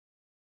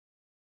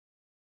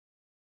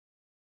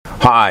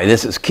Hi,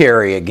 this is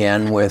Kerry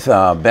again with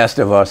Best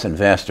of Us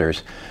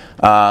Investors.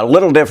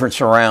 Little different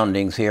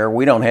surroundings here.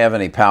 We don't have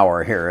any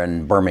power here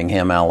in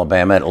Birmingham,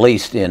 Alabama, at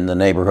least in the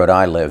neighborhood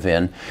I live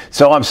in.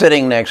 So I'm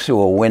sitting next to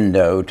a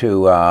window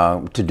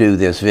to do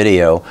this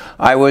video.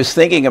 I was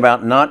thinking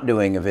about not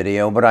doing a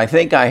video, but I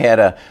think I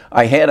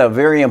had a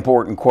very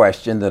important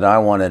question that I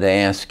wanted to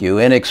ask you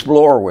and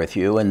explore with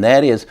you, and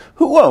that is,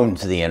 who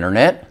owns the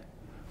internet?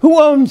 Who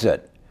owns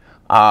it?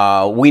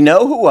 We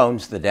know who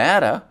owns the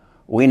data.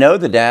 We know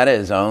the data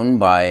is owned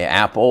by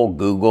Apple,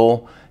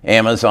 Google,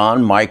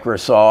 Amazon,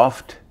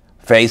 Microsoft,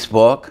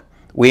 Facebook.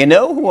 We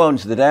know who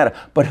owns the data,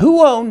 but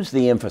who owns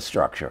the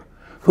infrastructure?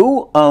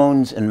 Who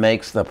owns and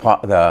makes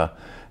the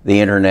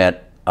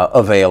internet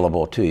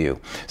available to you?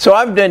 So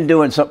I've been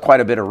doing quite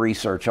a bit of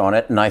research on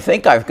it, and I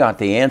think I've got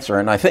the answer,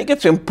 and I think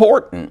it's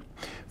important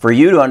for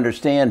you to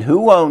understand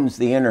who owns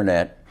the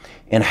internet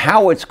and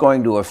how it's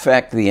going to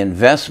affect the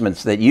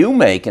investments that you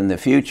make in the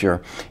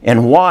future,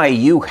 and why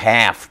you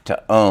have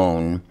to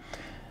own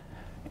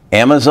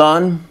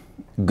Amazon,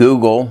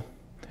 Google,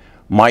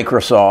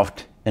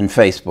 Microsoft, and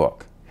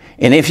Facebook.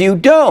 And if you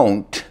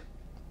don't,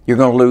 you're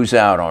going to lose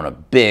out on a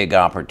big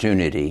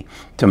opportunity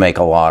to make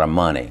a lot of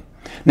money.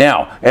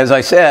 Now, as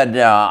I said,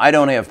 I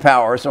don't have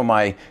power, so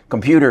my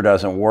computer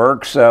doesn't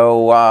work,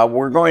 so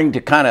we're going to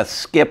kind of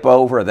skip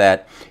over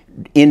that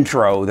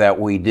intro that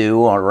we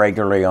do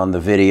regularly on the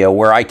video,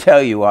 where I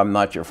tell you I'm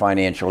not your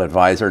financial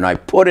advisor, and I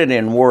put it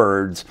in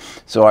words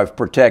so I'm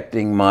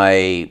protecting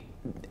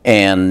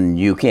and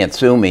you can't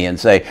sue me and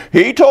say,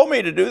 he told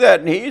me to do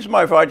that and he's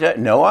my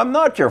financial. No, I'm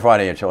not your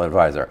financial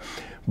advisor.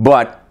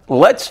 But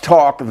let's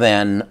talk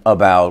then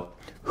about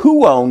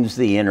who owns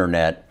the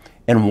internet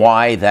and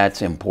why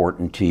that's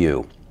important to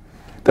you.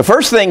 The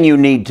first thing you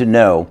need to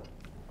know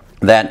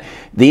that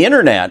the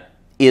internet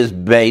is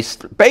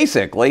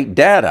basically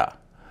data.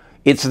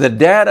 It's the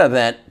data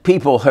that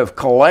people have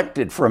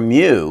collected from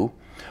you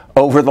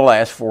over the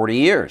last 40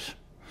 years.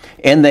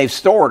 And they've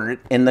stored it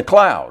in the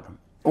cloud.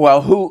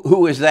 Well,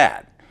 who is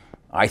that?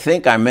 I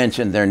think I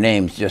mentioned their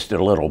names just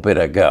a little bit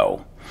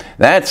ago.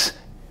 That's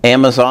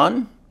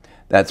Amazon,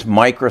 that's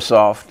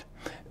Microsoft,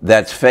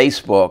 that's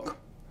Facebook,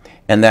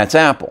 and that's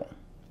Apple.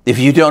 If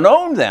you don't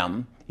own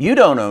them, you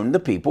don't own the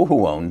people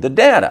who own the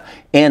data.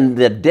 And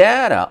the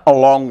data,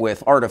 along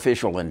with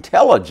artificial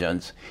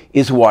intelligence,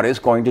 is what is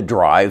going to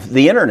drive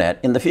the internet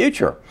in the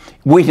future.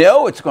 We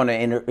know it's going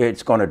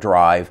to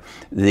drive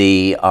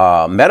the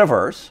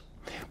metaverse.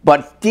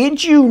 But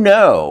did you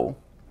know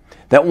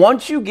that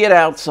once you get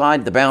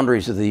outside the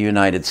boundaries of the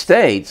United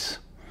States,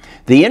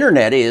 the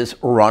internet is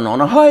run on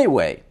a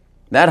highway?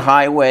 That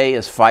highway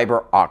is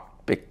fiber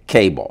optic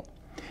cable.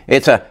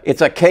 It's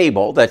a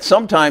cable that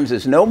sometimes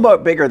is no more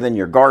bigger than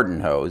your garden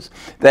hose,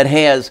 that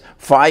has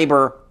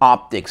fiber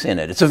optics in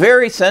it. It's a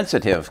very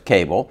sensitive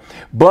cable,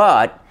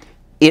 but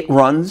it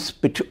runs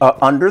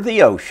under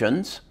the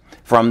oceans,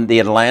 from the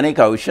Atlantic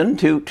Ocean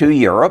to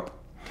Europe,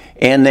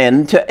 and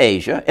then to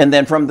Asia, and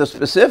then from the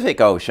Pacific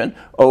Ocean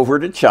over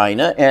to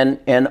China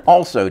and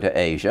also to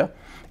Asia.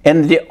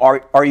 And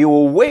are you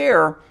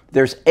aware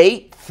there's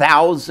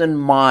 8,000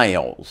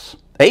 miles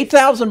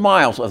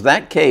of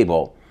that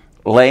cable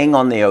laying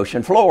on the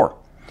ocean floor?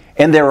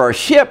 And there are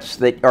ships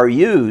that are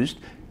used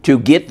to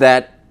get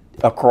that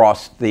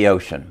across the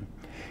ocean.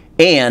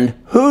 And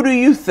who do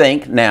you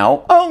think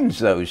now owns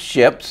those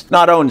ships?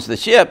 Not owns the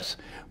ships,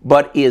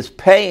 but is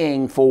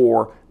paying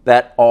for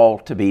that all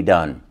to be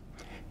done?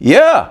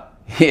 Yeah,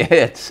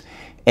 it's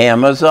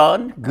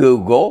Amazon,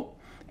 Google,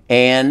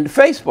 and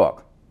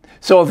Facebook.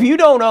 So if you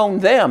don't own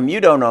them,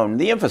 you don't own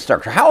the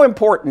infrastructure. How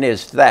important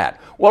is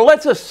that? Well,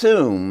 let's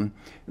assume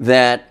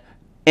that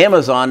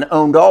Amazon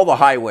owned all the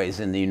highways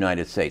in the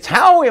United States.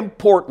 How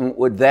important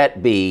would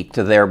that be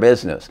to their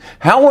business?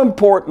 How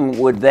important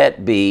would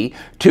that be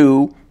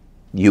to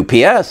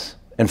UPS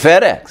and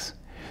FedEx?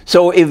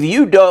 So if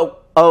you don't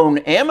own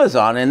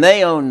Amazon and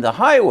they own the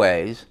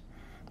highways,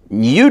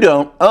 you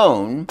don't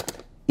own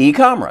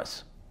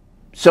e-commerce.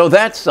 So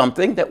that's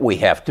something that we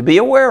have to be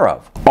aware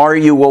of. Are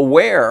you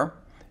aware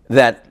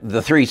that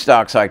the four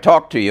stocks I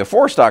talked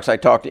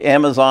to,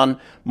 Amazon,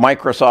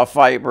 Microsoft,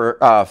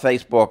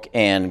 Facebook,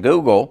 and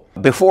Google,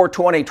 before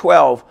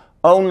 2012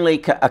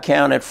 only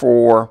accounted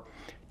for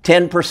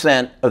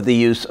 10% of the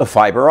use of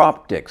fiber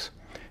optics.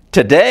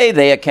 Today,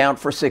 they account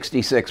for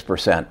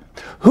 66%.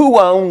 Who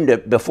owned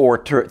it before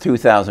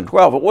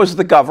 2012? It was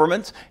the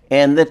governments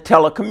and the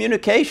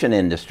telecommunication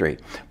industry.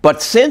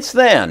 But since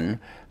then,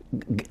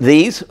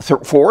 these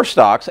four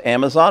stocks,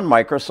 Amazon,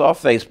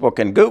 Microsoft, Facebook,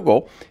 and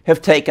Google, have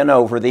taken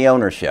over the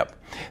ownership.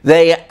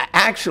 They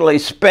actually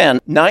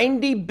spent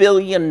 $90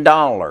 billion in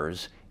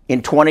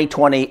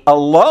 2020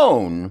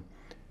 alone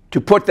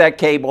to put that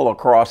cable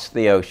across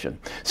the ocean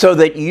so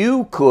that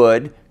you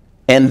could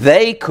and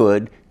they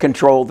could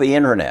control the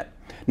internet.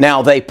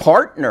 Now, they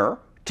partner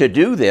to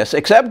do this,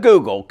 except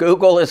Google.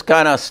 Google is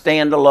kind of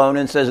standalone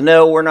and says,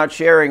 no, we're not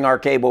sharing our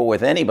cable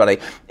with anybody.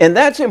 And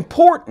that's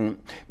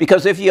important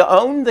because if you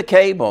own the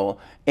cable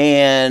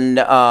and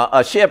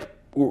a ship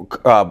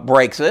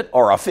breaks it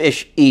or a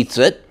fish eats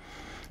it,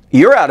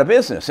 you're out of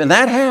business. And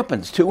that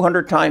happens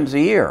 200 times a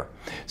year.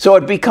 So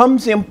it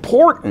becomes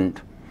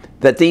important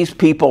that these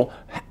people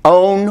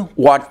own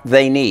what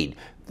they need.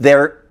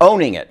 They're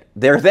owning it.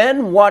 They're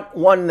then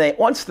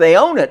once they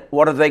own it,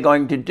 what are they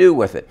going to do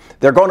with it?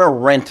 They're going to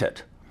rent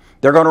it.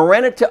 They're going to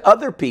rent it to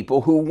other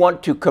people who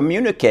want to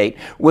communicate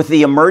with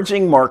the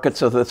emerging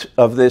markets of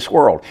this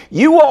world.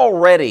 You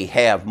already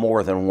have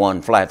more than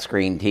one flat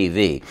screen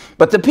TV,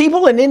 but the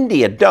people in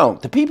India don't.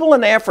 The people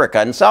in Africa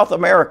and South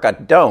America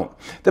don't.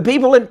 The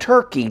people in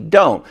Turkey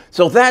don't.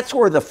 So that's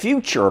where the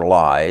future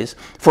lies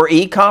for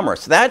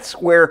e-commerce. That's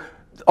where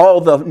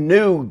all the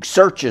new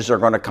searches are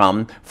going to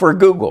come for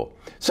Google.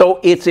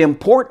 So it's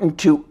important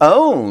to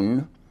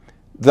own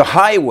the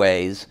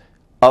highways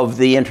of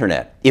the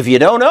internet. If you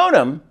don't own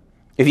them,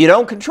 if you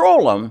don't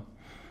control them,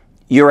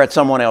 you're at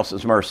someone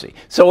else's mercy.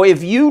 So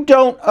if you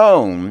don't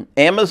own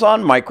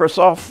Amazon,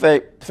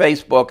 Microsoft,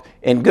 Facebook,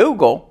 and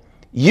Google,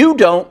 you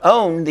don't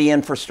own the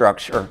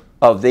infrastructure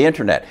of the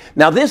internet.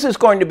 Now, this is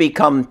going to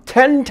become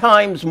 10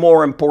 times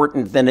more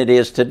important than it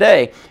is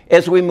today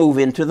as we move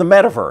into the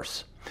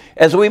metaverse.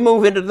 As we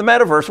move into the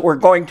metaverse, we're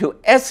going to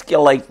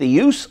escalate the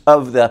use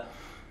of the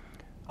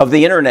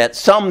internet,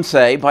 some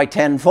say, by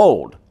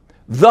tenfold.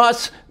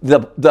 Thus,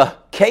 the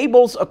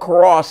cables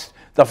across,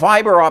 the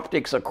fiber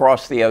optics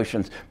across the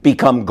oceans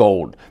become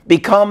gold,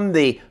 become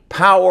the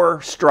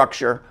power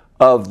structure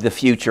of the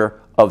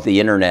future of the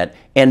internet,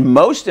 and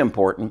most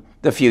important,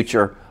 the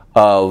future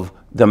of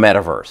the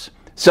metaverse.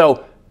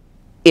 So,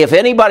 if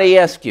anybody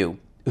asks you,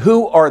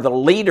 who are the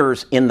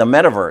leaders in the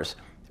metaverse,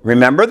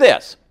 remember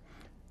this: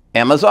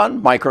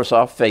 Amazon,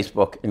 Microsoft,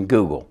 Facebook, and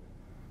Google,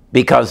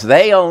 because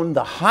they own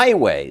the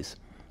highways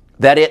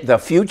that the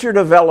future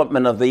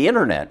development of the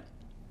internet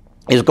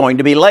is going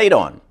to be laid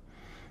on.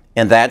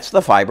 And that's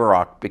the fiber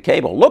optic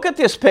cable. Look at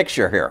this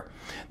picture here.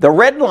 The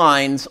red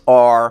lines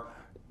are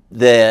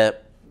the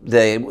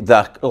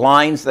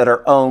lines that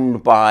are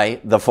owned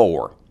by the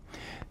four.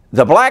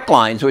 The black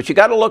lines, which you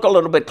got to look a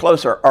little bit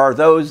closer, are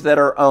those that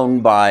are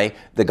owned by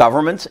the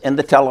governments and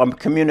the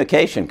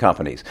telecommunication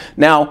companies.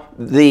 Now,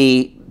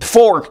 the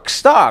four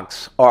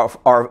stocks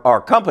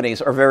our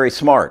companies are very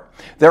smart.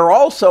 They're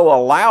also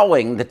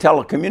allowing the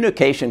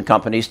telecommunication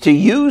companies to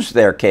use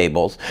their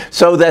cables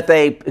so that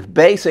they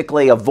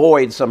basically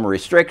avoid some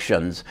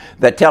restrictions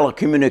that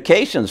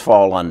telecommunications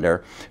fall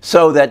under,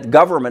 so that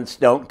governments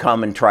don't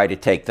come and try to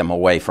take them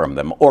away from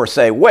them or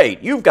say,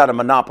 wait, you've got a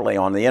monopoly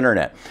on the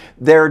internet.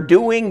 They're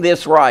doing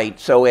this right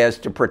so as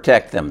to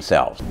protect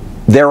themselves.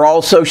 They're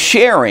also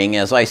sharing,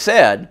 as I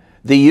said,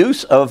 the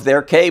use of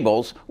their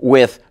cables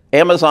with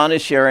Amazon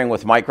is sharing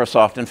with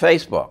Microsoft and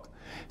Facebook,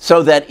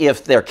 so that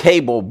if their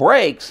cable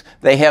breaks,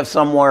 they have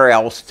somewhere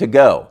else to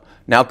go.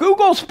 Now,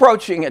 Google's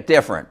approaching it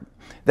different.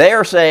 They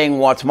are saying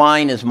what's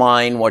mine is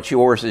mine, what's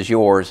yours is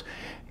yours.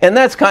 And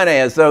that's kind of,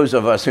 as those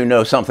of us who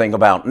know something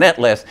about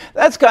Netlist,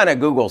 that's kind of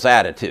Google's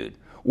attitude.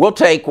 We'll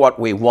take what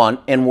we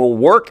want and we'll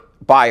work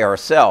by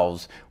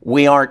ourselves.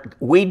 We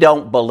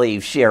don't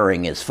believe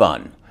sharing is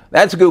fun.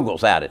 That's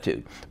Google's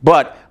attitude.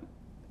 But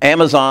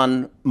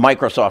Amazon,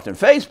 Microsoft, and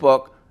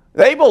Facebook,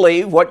 they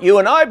believe what you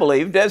and I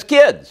believed as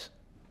kids.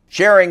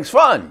 Sharing's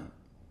fun.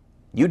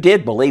 You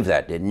did believe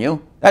that, didn't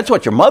you? That's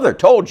what your mother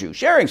told you.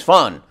 Sharing's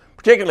fun,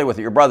 particularly with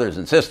your brothers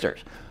and sisters.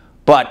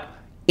 But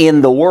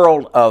in the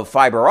world of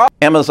fiber optics,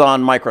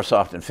 Amazon,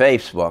 Microsoft, and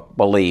Facebook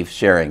believe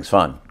sharing's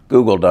fun.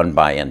 Google doesn't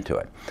buy into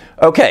it.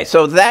 Okay,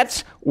 so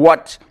that's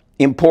what's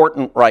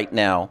important right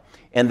now.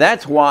 And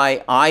that's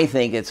why I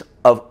think it's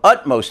of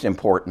utmost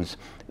importance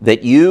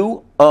that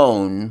you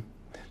own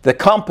the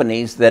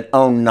companies that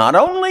own not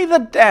only the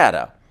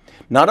data,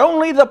 not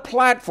only the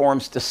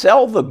platforms to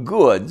sell the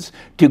goods,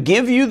 to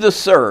give you the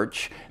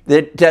search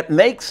that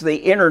makes the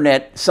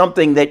internet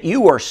something that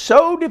you are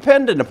so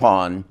dependent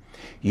upon.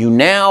 You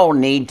now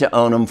need to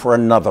own them for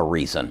another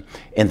reason,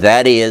 and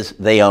that is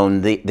they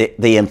own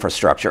the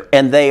infrastructure,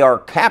 and they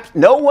are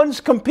no one's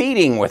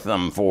competing with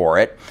them for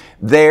it.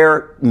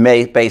 They're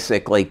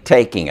basically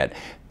taking it.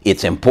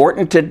 It's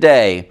important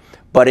today,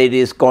 but it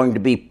is going to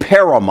be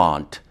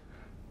paramount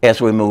as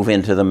we move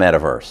into the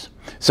metaverse.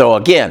 So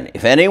again,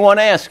 if anyone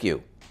asks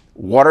you,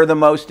 what are the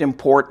most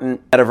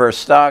important metaverse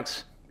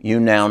stocks? You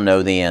now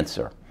know the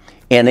answer.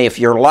 And if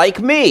you're like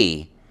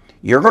me,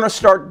 you're going to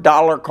start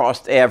dollar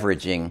cost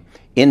averaging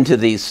into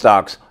these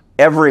stocks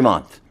every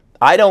month.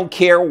 I don't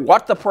care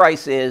what the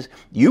price is.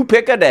 You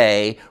pick a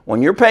day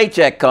when your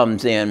paycheck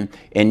comes in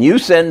and you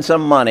send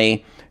some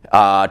money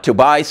to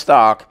buy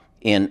stock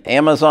in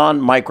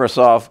Amazon,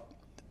 Microsoft,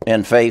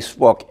 and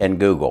Facebook and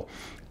Google.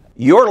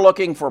 You're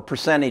looking for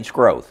percentage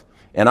growth.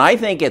 And I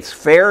think it's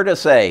fair to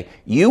say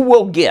you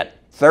will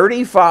get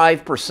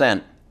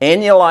 35%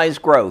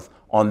 annualized growth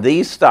on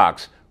these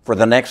stocks for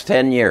the next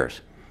 10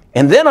 years.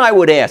 And then I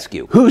would ask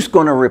you, who's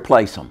going to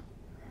replace them?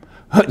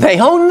 They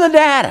own the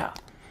data.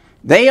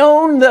 They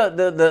own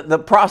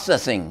the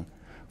processing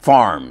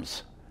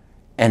farms.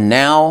 And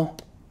now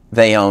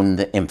they own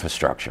the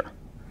infrastructure.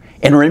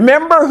 And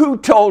remember who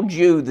told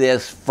you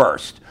this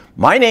first.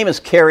 My name is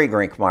Kerry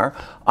Grinkmeyer.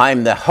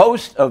 I'm the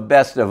host of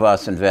Best of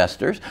Us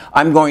Investors.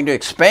 I'm going to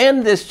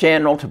expand this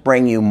channel to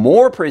bring you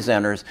more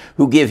presenters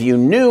who give you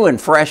new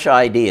and fresh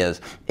ideas.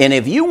 And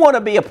if you want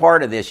to be a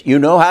part of this, you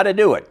know how to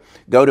do it.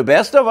 Go to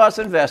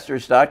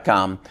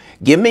bestofusinvestors.com,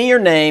 give me your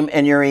name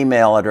and your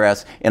email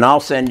address, and I'll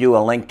send you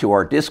a link to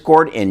our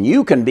Discord, and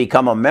you can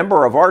become a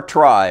member of our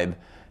tribe,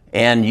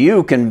 and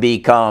you can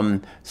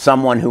become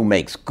someone who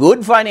makes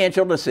good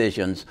financial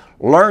decisions,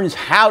 learns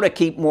how to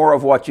keep more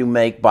of what you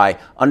make by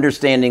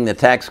understanding the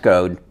tax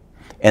code,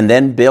 and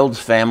then builds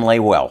family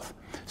wealth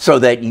so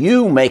that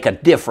you make a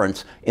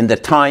difference in the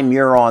time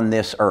you're on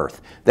this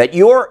earth. That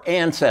your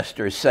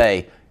ancestors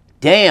say,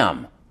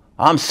 damn,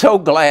 I'm so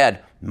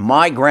glad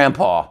my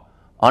grandpa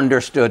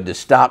understood the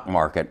stock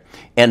market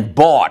and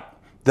bought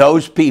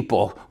those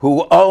people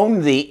who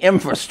own the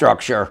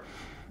infrastructure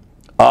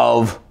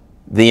of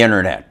the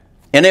internet.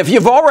 And if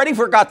you've already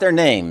forgot their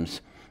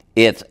names,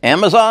 it's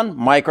Amazon,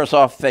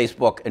 Microsoft,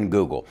 Facebook, and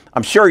Google.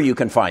 I'm sure you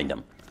can find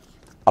them.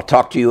 I'll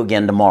talk to you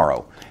again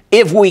tomorrow,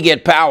 if we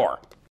get power.